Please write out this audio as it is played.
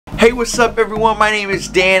Hey, what's up everyone? My name is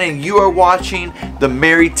Dan and you are watching the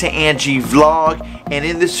Married to Angie vlog, and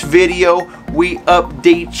in this video we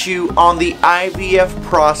update you on the IVF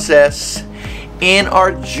process in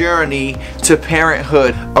our journey to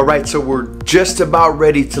parenthood. Alright, so we're just about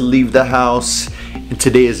ready to leave the house and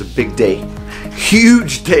today is a big day.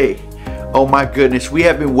 Huge day. Oh my goodness, we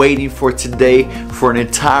have been waiting for today for an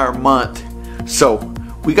entire month. So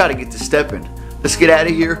we gotta get to stepping. Let's get out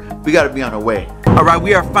of here. We gotta be on our way. All right,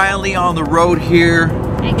 we are finally on the road here.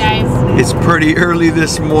 Hey guys. It's pretty early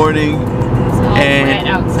this morning. It's all wet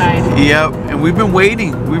outside. Yep, and we've been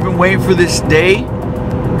waiting. We've been waiting for this day,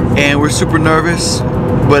 and we're super nervous,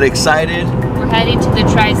 but excited. We're heading to the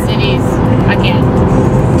Tri-Cities again.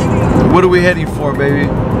 What are we heading for, baby?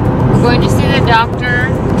 We're going to see the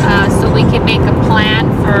doctor so we can make a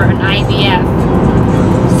plan for an IVF.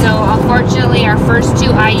 So unfortunately, our first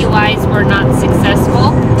two IUIs were not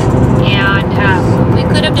successful. And we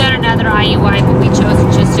could have done another IUI, but we chose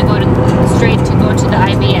just to go straight to the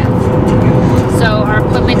IVF. So our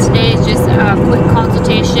appointment today is just a quick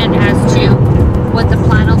consultation as to what the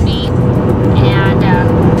plan will be and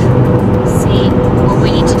see what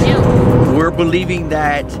we need to do. We're believing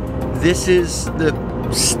that this is the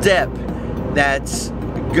step that's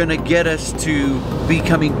gonna get us to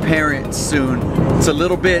becoming parents soon. It's a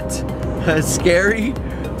little bit scary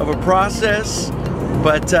of a process,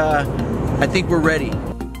 but I think we're ready.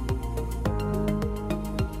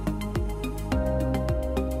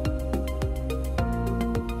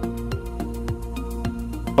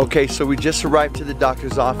 Okay, so we just arrived to the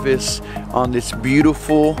doctor's office on this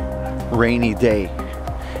beautiful rainy day,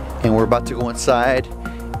 and we're about to go inside.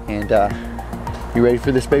 And you ready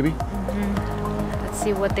for this, baby? Mm-hmm. Let's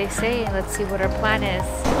see what they say. Let's see what our plan is.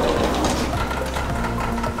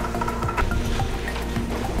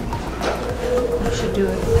 We should do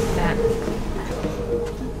it like that.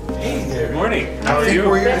 Hey there. Good morning. How are you?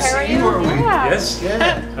 We're here to see you, are we? Yeah. Yes?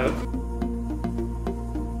 Yeah.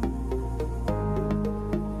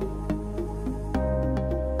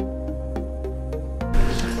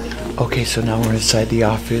 Okay, so now we're inside the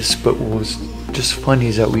office, but what was just funny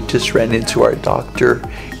is that we just ran into our doctor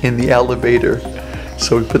in the elevator.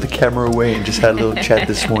 So we put the camera away and just had a little chat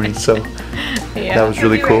this morning, so Yeah. that was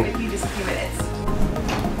really cool.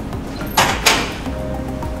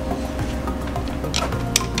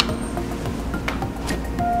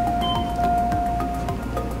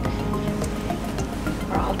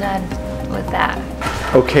 We're all done with that.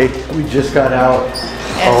 Okay, we just got out.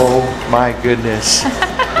 Yes. Oh my goodness.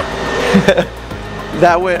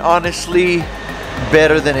 That went honestly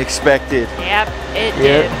better than expected. Yep, it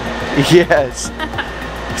did. Yes.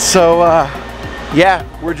 So yeah,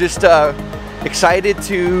 we're just excited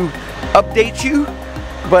to update you,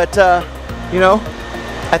 but you know,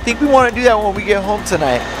 I think we want to do that when we get home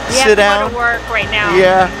tonight. Yeah, Sit down. to work right now.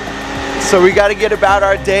 Yeah. So we got to get about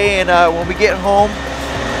our day, and when we get home,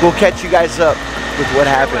 we'll catch you guys up with what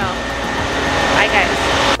happened. Bye guys.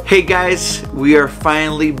 Hey guys, we are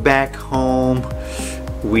finally back home.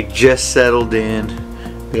 We just settled in.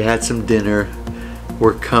 We had some dinner.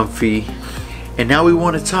 We're comfy. And now we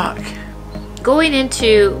want to talk. Going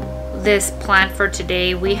into this plan for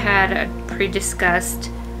today, we had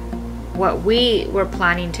pre-discussed what we were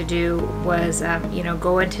planning to do was, you know,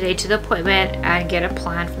 go in today to the appointment and get a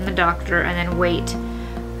plan from the doctor and then wait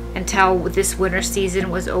until this winter season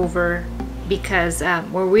was over, because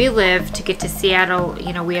where we live, to get to Seattle,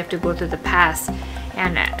 you know, we have to go through the pass,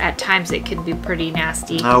 and at times it can be pretty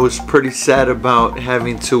nasty. I was pretty sad about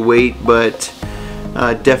having to wait, but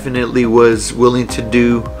definitely was willing to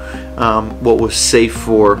do what was safe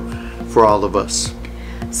for all of us.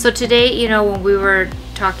 So today, you know, when we were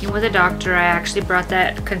talking with the doctor, I actually brought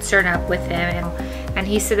that concern up with him, and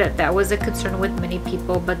he said that that was a concern with many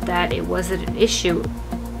people, but that it wasn't an issue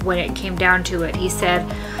when it came down to it. He said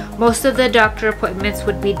most of the doctor appointments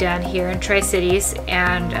would be done here in Tri-Cities,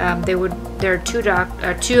 and there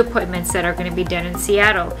are two appointments that are going to be done in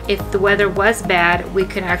Seattle. If the weather was bad, we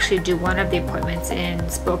could actually do one of the appointments in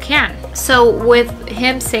Spokane. So with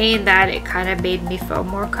him saying that, it kind of made me feel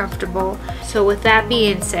more comfortable. So with that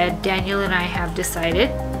being said, Daniel and I have decided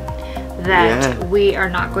that we are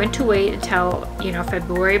not going to wait until, you know,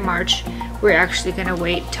 February, March. We're actually going to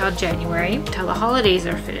wait till January, till the holidays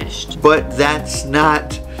are finished. But that's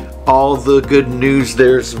not all the good news.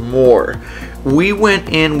 There's more. We went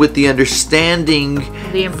in with the understanding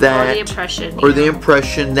the impression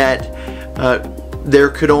that there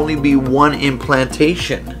could only be one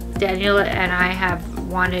implantation. Daniel and I have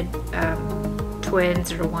wanted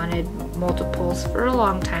twins or wanted multiples for a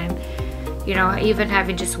long time. You know, even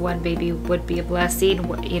having just one baby would be a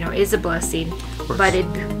blessing, you know, is a blessing. course. But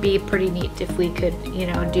it'd be pretty neat if we could, you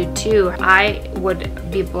know, do 2. I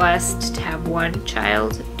would be blessed to have 1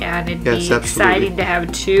 child, and it'd be exciting to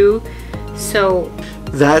have 2. So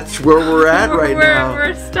that's where we're at right now.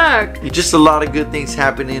 We're stuck. Just a lot of good things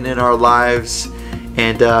happening in our lives,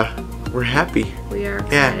 and we're happy. We are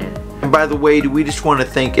excited. Yeah. And by the way, we just want to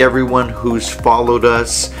thank everyone who's followed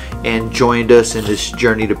us and joined us in this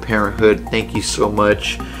journey to parenthood. Thank you so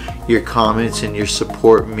much. Your comments and your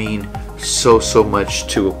support mean so much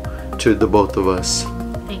to the both of us.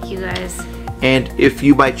 Thank you guys. And if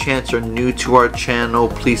you by chance are new to our channel,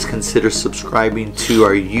 please consider subscribing to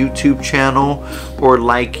our YouTube channel or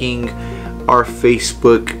liking our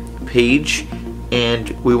Facebook page. And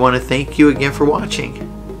we want to thank you again for watching.